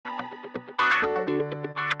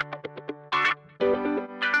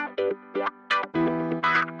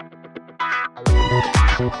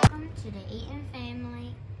Welcome to the Eaton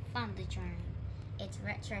Family Thunderdrome. It's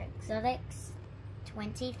Retro Exotics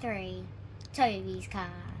 23, Toby's Cars.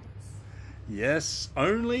 Yes,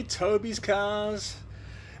 only Toby's Cars.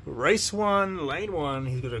 Race 1, Lane 1.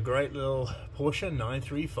 He's got a great little Porsche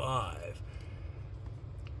 935.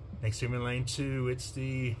 Next to him in Lane 2, it's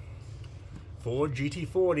the Ford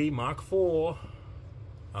GT40 Mark IV.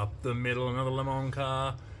 Up the middle, another Le Mans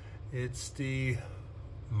car. It's the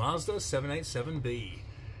Mazda 787B.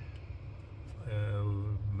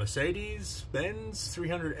 Mercedes-Benz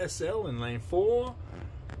 300 SL in Lane 4.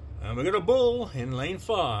 And we got a Bull in Lane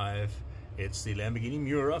 5. It's the Lamborghini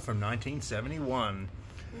Miura from 1971.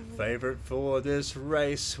 Favorite for this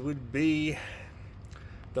race would be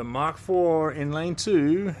the Mark IV in Lane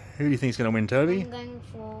 2. Who do you think is going to win, Toby? I'm going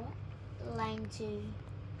for Lane 2.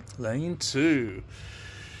 Lane 2.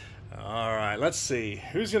 Alright, let's see.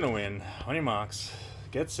 Who's going to win? On your marks.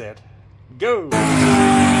 Get set. Go!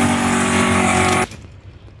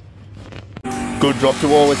 Good drop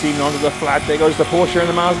to all. We're seeing onto the flat. There goes the Porsche and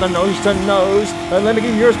the Mazda nose to nose. The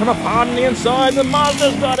Lamborghini Miura's come apart on the inside. The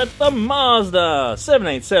Mazda's got it. The Mazda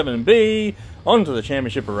 787B onto the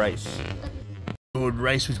championship race. Good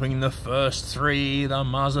race between the first three. The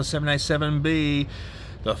Mazda 787B,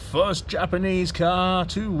 the first Japanese car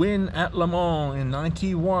to win at Le Mans in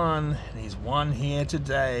 '91. And he's won here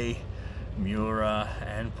today. Miura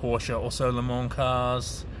and Porsche, also Le Mans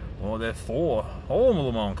cars. Well, they're four. All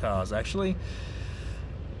Le Mans cars, actually.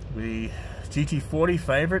 The GT40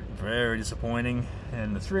 favorite, very disappointing.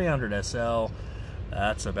 And the 300 SL,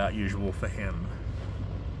 that's about usual for him.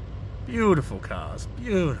 Beautiful cars,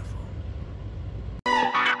 beautiful.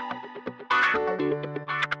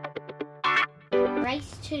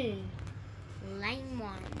 Race 2, Lane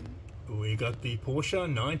 1. We got the Porsche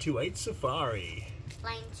 928 Safari.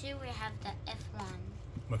 Lane 2 we have the F1.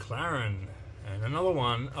 McLaren. And another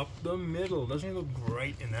one up the middle. Doesn't he look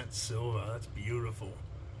great in that silver? That's beautiful.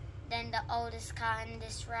 Then the oldest car in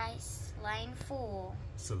this race, Lane 4.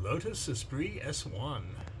 It's the Lotus Esprit S1.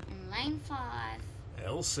 And Lane 5.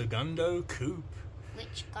 El Segundo Coupe.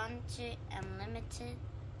 Which gone to Unlimited.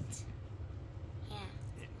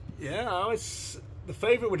 Yeah, it's the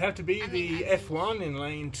favourite would have to be the F1 in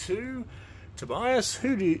Lane 2. Tobias,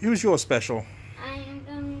 who's your special? I am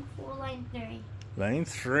going for Lane 3. Lane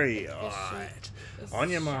 3, alright. On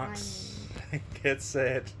your marks. Get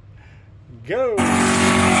set. Go!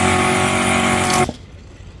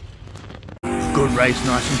 Good race,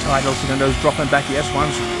 nice and tight. El Segundo's dropping back. The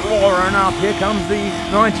S1's roaring up. Here comes the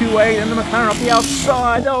 928 and the McLaren up the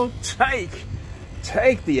outside. They'll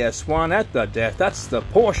take the S1 at the death. That's the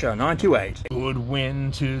Porsche 928. Good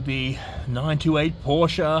win to the 928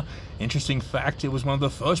 Porsche. Interesting fact, it was one of the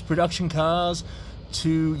first production cars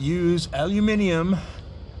to use aluminium,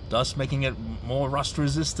 thus making it more rust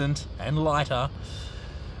resistant and lighter.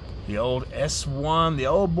 The old S1, the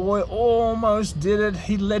old boy almost did it.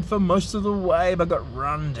 He led for most of the way but got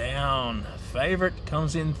run down. Favorite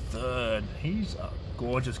comes in third. He's a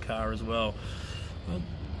gorgeous car as well. But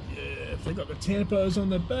yeah, if they got the tampos on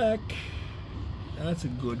the back, that's a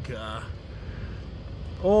good car.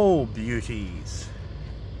 All beauties.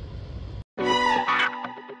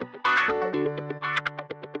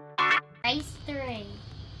 Race 3,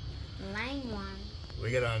 Lane 1.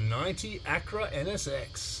 We got a 90 Acura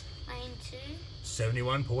NSX. Lane 2.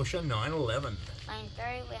 71 Porsche 911. Lane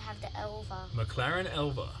 3 we have the Elva. McLaren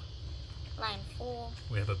Elva. Lane 4.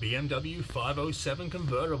 We have a BMW 507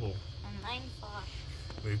 convertible. And Lane 5.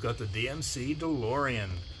 We've got the DMC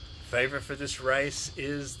DeLorean. Favorite for this race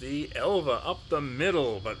is the Elva up the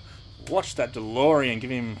middle, but watch that DeLorean.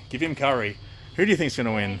 Give him curry. Who do you think's going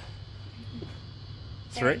to win?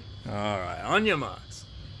 3? Alright, on your marks.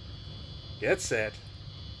 Get set.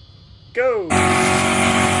 Go!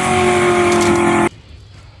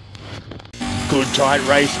 Good tight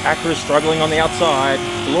race. Acura struggling on the outside.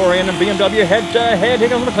 DeLorean and BMW head to head. Here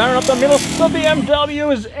comes McLaren up the middle. The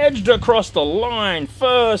BMW is edged across the line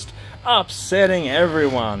first, upsetting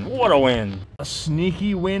everyone. What a win. A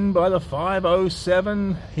sneaky win by the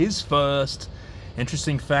 507. His first.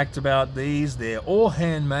 Interesting fact about these, they're all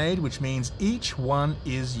handmade, which means each one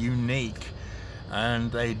is unique.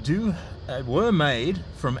 And they were made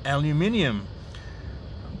from aluminium,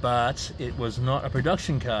 but it was not a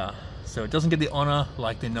production car, so it doesn't get the honor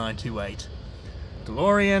like the 928.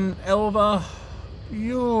 DeLorean, Elva,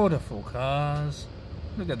 beautiful cars.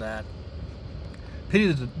 Look at that.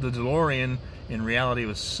 Pity the DeLorean in reality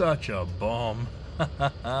was such a bomb.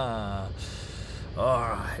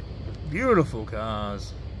 Alright, beautiful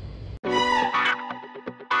cars.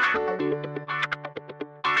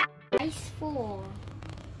 Race 4,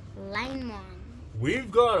 Lane 1.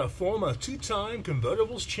 we've got a former two-time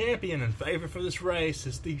convertibles champion and favorite for this race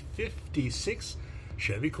is the 56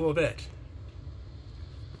 Chevy Corvette.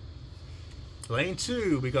 Lane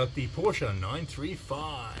 2, we got the Porsche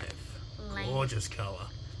 935. Gorgeous color.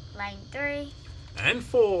 Lane 3. And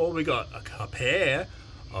 4, we got a pair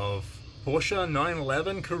of Porsche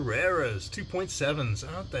 911 Carreras 2.7s.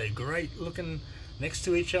 Aren't they great looking next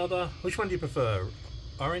to each other? Which one do you prefer,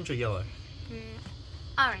 orange or yellow?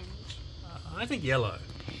 Orange. I think yellow.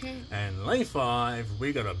 And lane 5,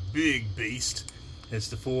 we got a big beast. It's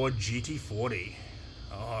the Ford GT40.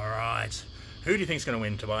 Alright. Who do you think's going to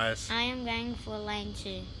win, Tobias? I am going for lane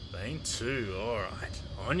 2. Lane 2, alright.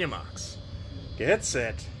 On your marks. Get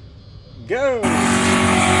set. Go!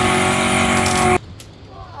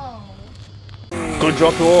 Whoa. Good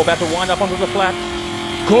drop to all, about to wind up onto the flat.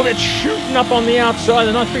 Corvette shooting up on the outside.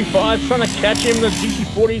 The 935's trying to catch him. The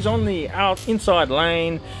GT40's on the inside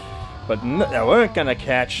lane. But they weren't going to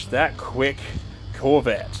catch that quick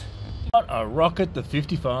Corvette. What a rocket the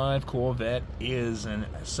 55 Corvette is, and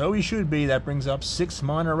so he should be. That brings up 6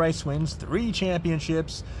 minor race wins, 3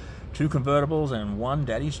 championships, 2 convertibles, and 1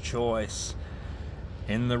 Daddy's Choice.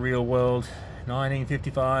 In the real world,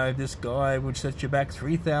 1955, this guy would set you back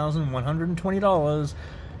 $3,120.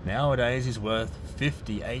 Nowadays, he's worth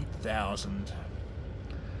 $58,000.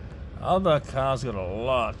 Other cars got a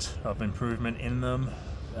lot of improvement in them.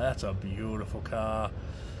 That's a beautiful car.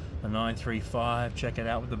 The 935, check it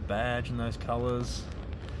out with the badge and those colors.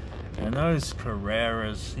 And those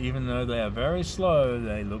Carreras, even though they are very slow,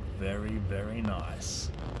 they look very, very nice.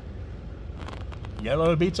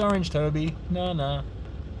 Yellow beats orange, Toby. Nah.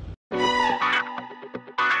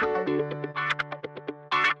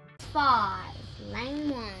 5. Lane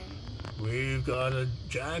 1. We've got a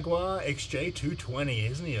Jaguar XJ220.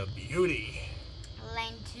 Isn't he a beauty?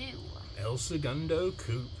 Lane 2. El Segundo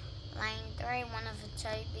Coupe. Lane 3. One of the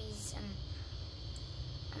Toby's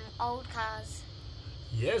old cars.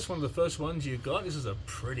 Yes, one of the first ones you got. This is a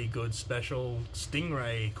pretty good special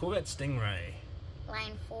Stingray, Corvette Stingray.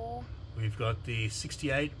 Lane 4. We've got the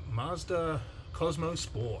 68 Mazda Cosmo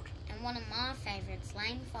Sport. And one of my favorites,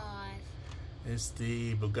 lane 5. It's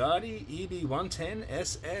the Bugatti EB110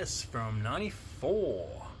 SS from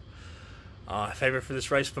 '94. Favorite for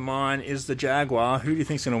this race for mine is the Jaguar. Who do you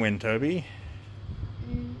think's going to win, Toby?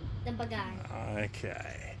 The Bugatti.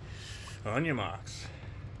 Okay. On your marks.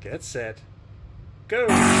 Get set. Go!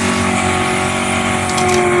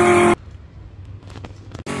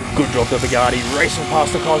 Good drop the Bugatti, racing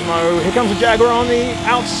past the Cosmo. Here comes the Jaguar on the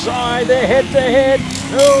outside. They're head to head.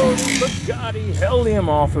 Oh, the Bugatti held him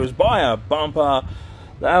off. It was by a bumper.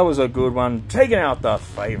 That was a good one. Taking out the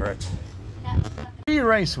favorite. 3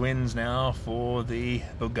 race wins now for the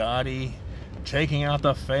Bugatti. Taking out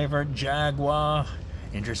the favorite Jaguar.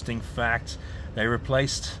 Interesting fact, they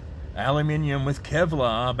replaced aluminium with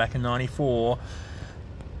Kevlar back in '94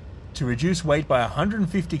 to reduce weight by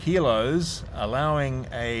 150 kilos, allowing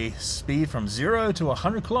a speed from 0 to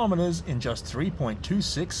 100 kilometers in just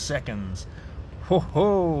 3.26 seconds. Ho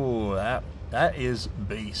ho, that is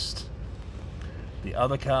beast. The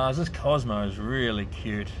other cars, this Cosmo is really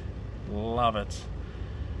cute. Love it.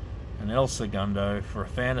 An El Segundo for a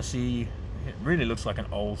fantasy. It really looks like an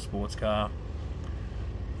old sports car.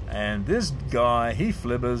 And this guy, he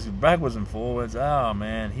flippers backwards and forwards. Oh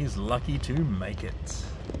man, he's lucky to make it.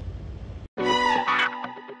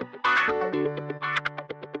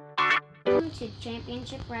 Welcome to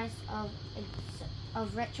Championship Race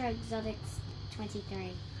of Retro Exotics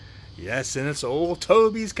 23. Yes, and it's all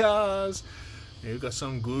Toby's cars. We've got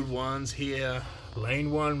some good ones here.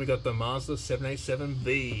 Lane 1, we got the Mazda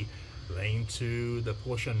 787V. Lane 2, the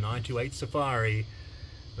Porsche 928 Safari.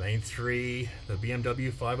 Lane 3, the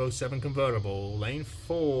BMW 507 convertible. Lane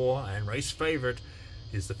 4, and race favorite,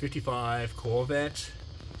 is the 55 Corvette.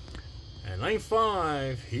 And lane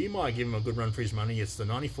 5, he might give him a good run for his money. It's the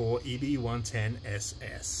 94 EB110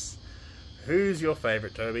 SS. Who's your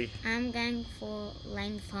favorite, Toby? I'm going for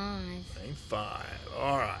lane 5. Lane 5,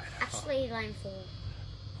 alright. Actually, lane 4.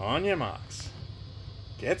 On your marks.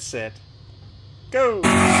 Get set. Go!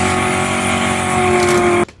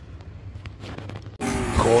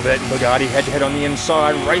 Corvette and Bugatti head-to-head on the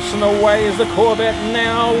inside, racing away as the Corvette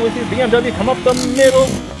now with his BMW come up the middle.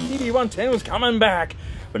 EB110 was coming back,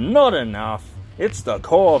 but not enough. It's the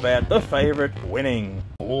Corvette, the favorite, winning.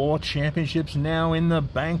 4 championships now in the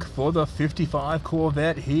bank for the 55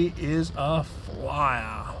 Corvette. He is a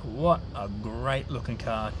flyer. What a great looking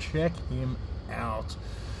car. Check him out.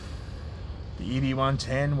 The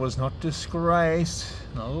EB110 was not disgraced.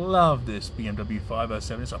 And I love this BMW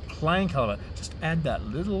 507. It's a plain colour. Just add that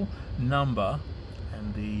little number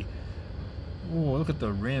and the... Oh, look at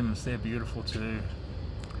the rims. They're beautiful too.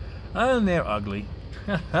 And they're ugly.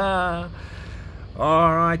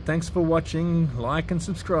 Alright, thanks for watching. Like and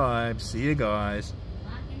subscribe. See you guys.